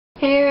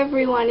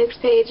everyone, it's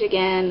Paige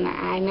again.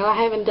 I know I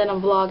haven't done a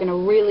vlog in a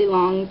really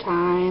long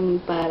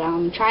time, but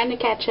I'm trying to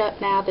catch up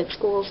now that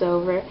school's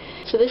over.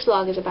 So this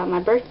vlog is about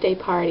my birthday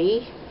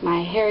party,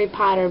 my Harry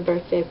Potter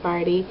birthday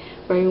party,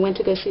 where we went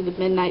to go see the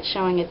midnight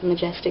showing at the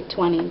Majestic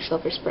 20 in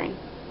Silver Spring.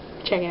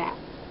 Check it out.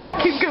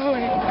 Keep going.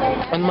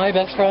 And my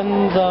best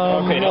friend's,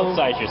 okay, don't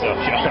cite yourself,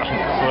 John.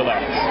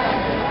 Relax.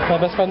 My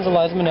best friend's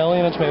Eliza Minnelli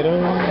and a tomato.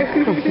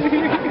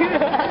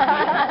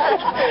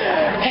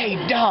 Hey,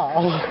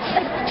 doll!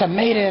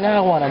 Tomato and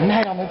I want a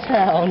night on the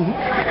town.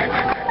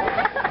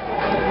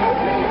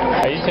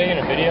 Are you taking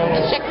a video?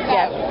 Check this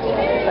out.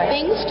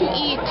 Things to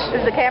eat.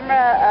 Is the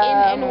camera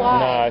in NY.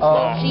 No, it's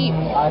not. Cheap.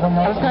 I don't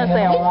know. I was going to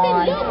say a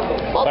line.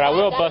 But I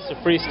will bust a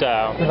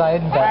freestyle. Because I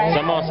had Cause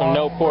I'm on some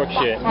no pork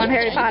shit. On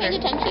Harry Potter.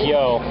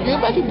 Yo, You're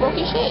about to broke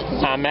your shit.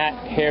 I'm at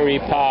Harry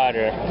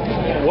Potter.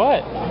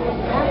 What?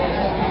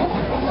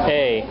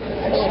 Hey.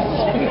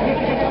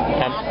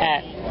 I'm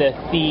at the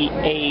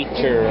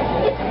theater.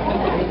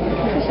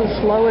 This is the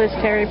slowest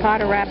Harry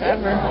Potter rap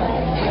ever.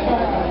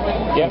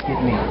 Yep.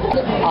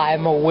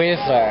 I'm a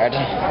wizard.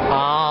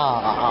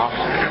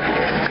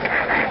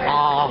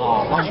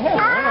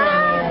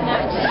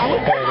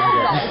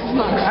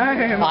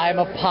 I'm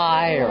a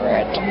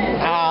pirate.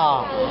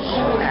 I'm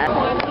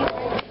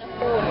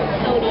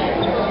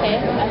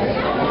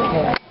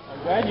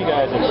glad you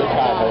guys are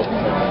Chicago.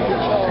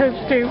 So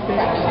stupid.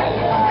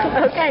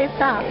 Okay,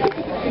 stop.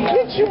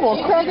 Bitch, you more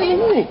cracker than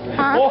me.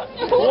 Huh?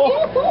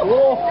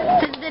 Whoa.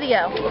 This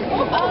video.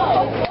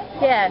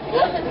 Yeah.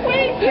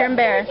 You're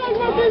embarrassed.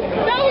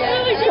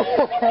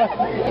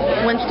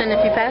 Winston,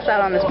 if you pass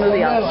out on this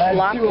movie, I'll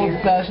block you.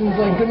 I'm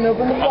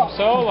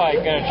so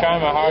gonna try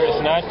my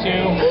hardest not to,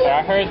 but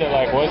I heard there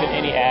wasn't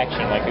any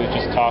action, it was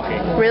just talking.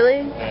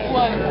 Really?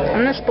 Yeah.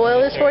 I'm gonna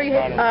spoil this for you.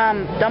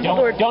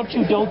 Dumbledore. Don't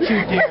you dare!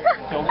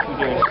 Don't you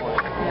dare!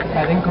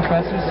 I think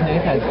Professor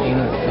Snape has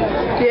anal sex.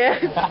 Yes.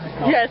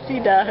 Yes,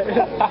 he does.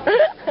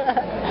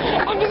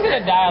 I'm just gonna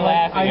die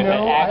laughing if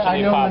it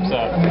actually pops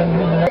up.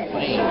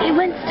 Hey,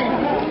 Winston.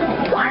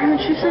 Why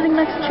aren't you sitting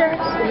next to Chairs?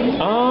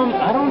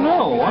 I don't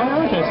know. Why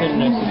aren't I sitting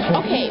next to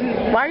Chairs? Okay.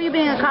 Why are you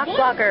being a cock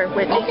blocker,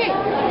 Whitney? Okay.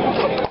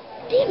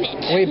 Damn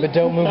it. Wait, but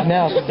don't move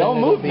now.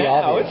 Don't move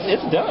now.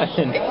 It's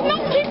done.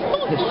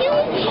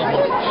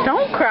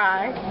 Don't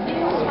cry.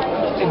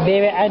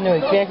 Baby, I know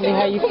exactly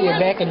how you feel.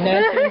 Back in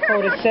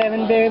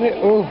 1947, baby,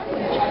 ooh,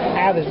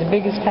 I was the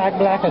biggest cock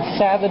blocker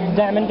south of the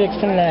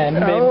Diamond-Dixon line,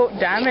 baby. Oh,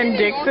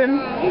 Diamond Dixon.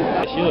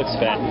 She looks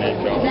fat in that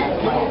dress.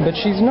 But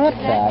she's not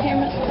fat.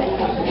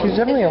 She's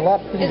definitely a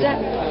lot prettier.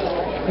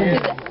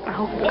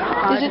 Oh,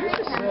 God. Is it?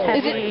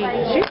 Heavy.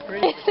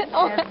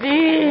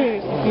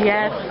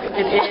 Yes,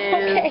 it is.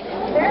 Okay.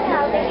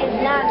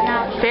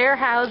 Fair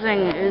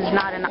housing is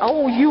not an...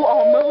 Oh, you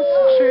almost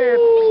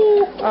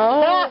tripped.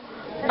 Oh.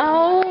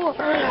 Oh.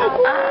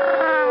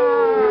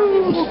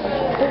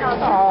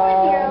 Oh.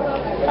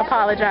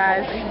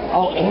 Apologize.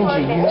 Oh,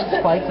 Angie, you know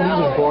Spike Lee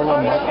was born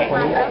on March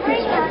 20th?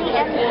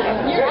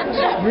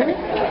 Really?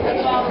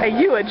 Are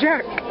you a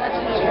jerk?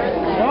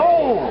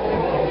 No!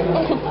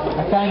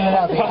 I found that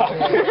out.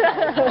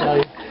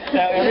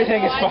 Now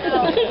everything is fine.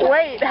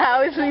 Wait,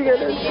 how is he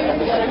gonna...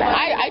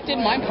 I did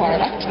my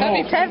part.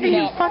 Tevi,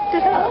 you fucked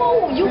it up.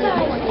 Oh, you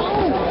guys.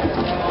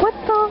 What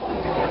the...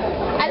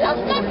 I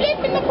lost my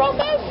flip in the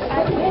process.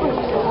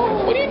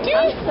 What are you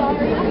doing?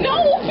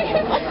 No.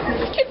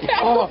 Get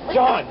back. Oh,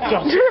 John.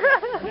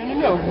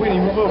 No, Winnie,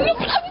 move over. No,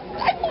 but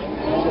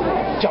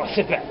John,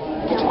 sit back.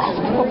 Get your ass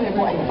over here,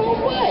 boy. For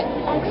what?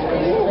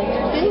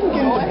 Get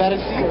into better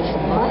seats.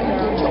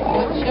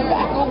 Go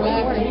back.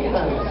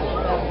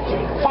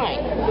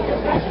 Fine.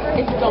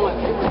 It's going.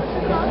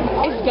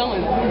 It's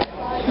going.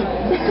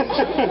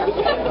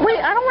 Wait,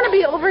 I don't want to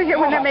be over here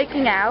when they're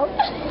making out.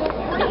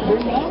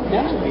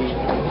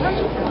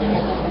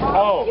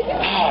 Oh,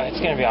 it's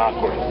gonna be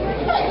awkward.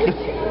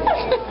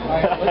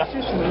 Let's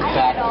just move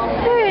back.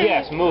 Hey.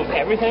 Yes, move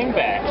everything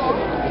back.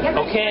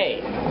 Okay.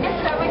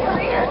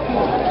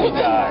 You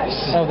guys.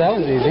 Oh, that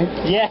was easy.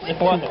 Yes, it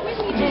was.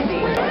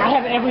 I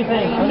have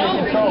everything under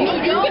control.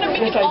 You're gonna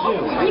make yes, I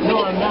do.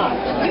 No, I'm not.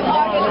 You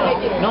are gonna make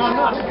it. No, I'm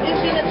not.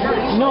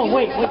 No,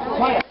 wait,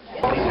 quiet.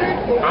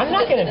 I'm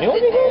not gonna do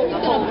anything.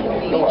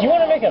 You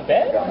want to make a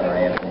bet?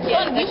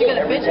 Yeah, you should get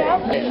a bitch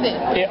out.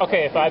 Yeah,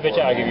 okay, if I bitch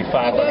out, I'll give you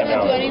 $5.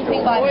 Do anything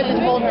more than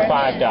hold her.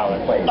 $5.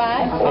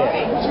 Five?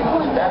 Okay.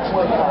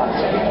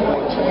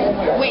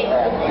 Wait.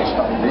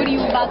 What are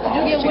you about to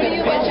do? Yeah, what are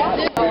you about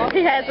to do?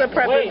 He has a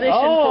preposition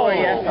for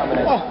you.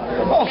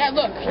 Yeah,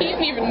 look, he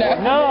didn't even know.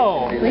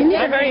 No. You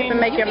never even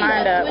make your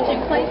mind up.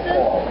 Switching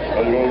places?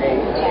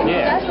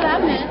 Yeah. That's what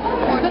I meant.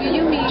 Or do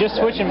you mean? Just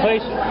switching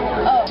places.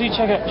 Oh. See,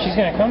 check it. She's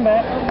gonna come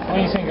back.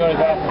 When are you gonna go to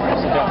the bathroom? I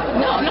said, don't.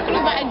 No, I'm not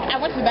gonna. I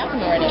went to the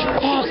bathroom already.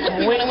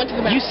 When I went to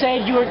the bathroom. You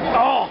said you were.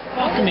 Oh,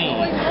 fuck me.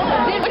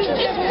 But you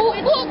just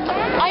moved. Look,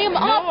 I am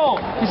up. No,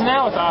 because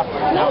now it's off.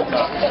 Now it's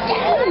off. Sit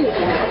down.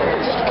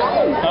 Just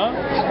go. Huh?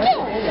 Just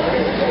go.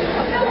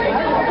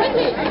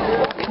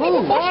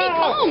 Before she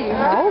comes.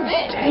 Oh,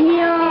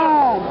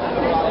 damn.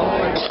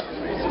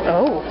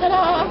 Oh.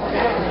 Ta-da.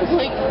 It's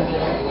like,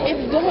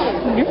 it's done.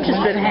 You've just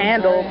been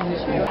handled.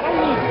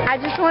 I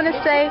just want to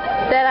say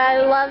that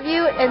I love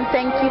you and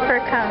thank you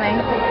for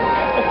coming.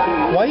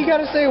 Why you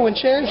gotta say it when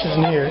Chance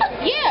isn't here?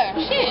 Yeah,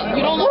 shit.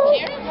 You don't love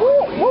Terrence?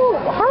 Woo,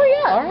 hurry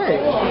up. Alright.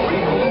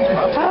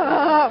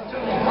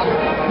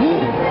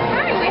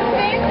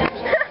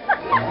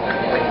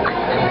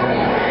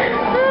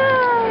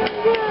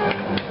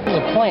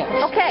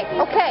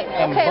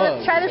 Okay,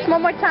 let's try this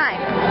one more time.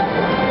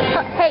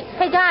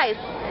 Hey guys.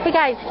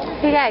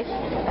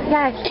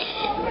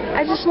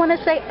 I just want to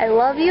say I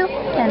love you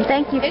and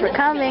thank you for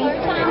coming.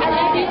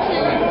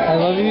 I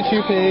love you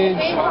too, Paige.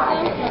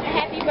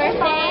 Happy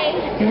birthday.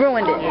 You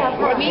ruined it.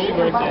 Me?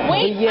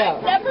 Wait, Yeah.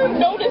 I never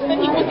noticed that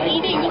he was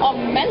eating a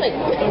melon.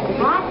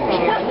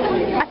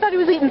 I thought he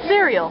was eating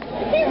cereal.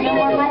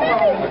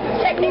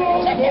 Check it.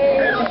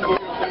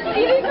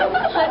 Eating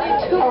honey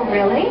too. Oh,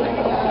 really?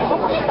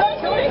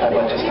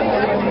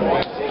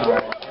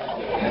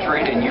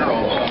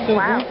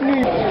 Wow.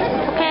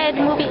 Okay,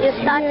 the movie is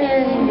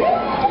starting.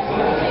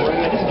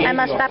 I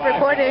must stop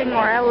recording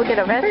or I will get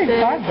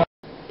arrested.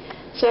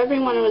 So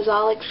everyone was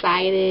all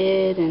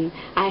excited, and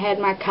I had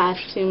my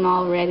costume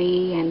all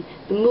ready, and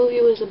the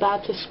movie was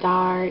about to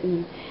start,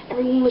 and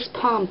everyone was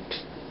pumped.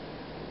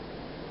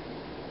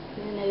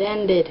 And then it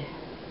ended.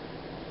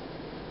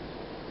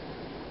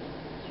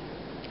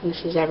 And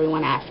this is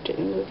everyone after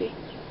the movie.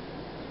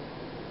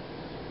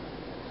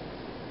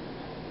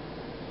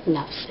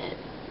 Enough said.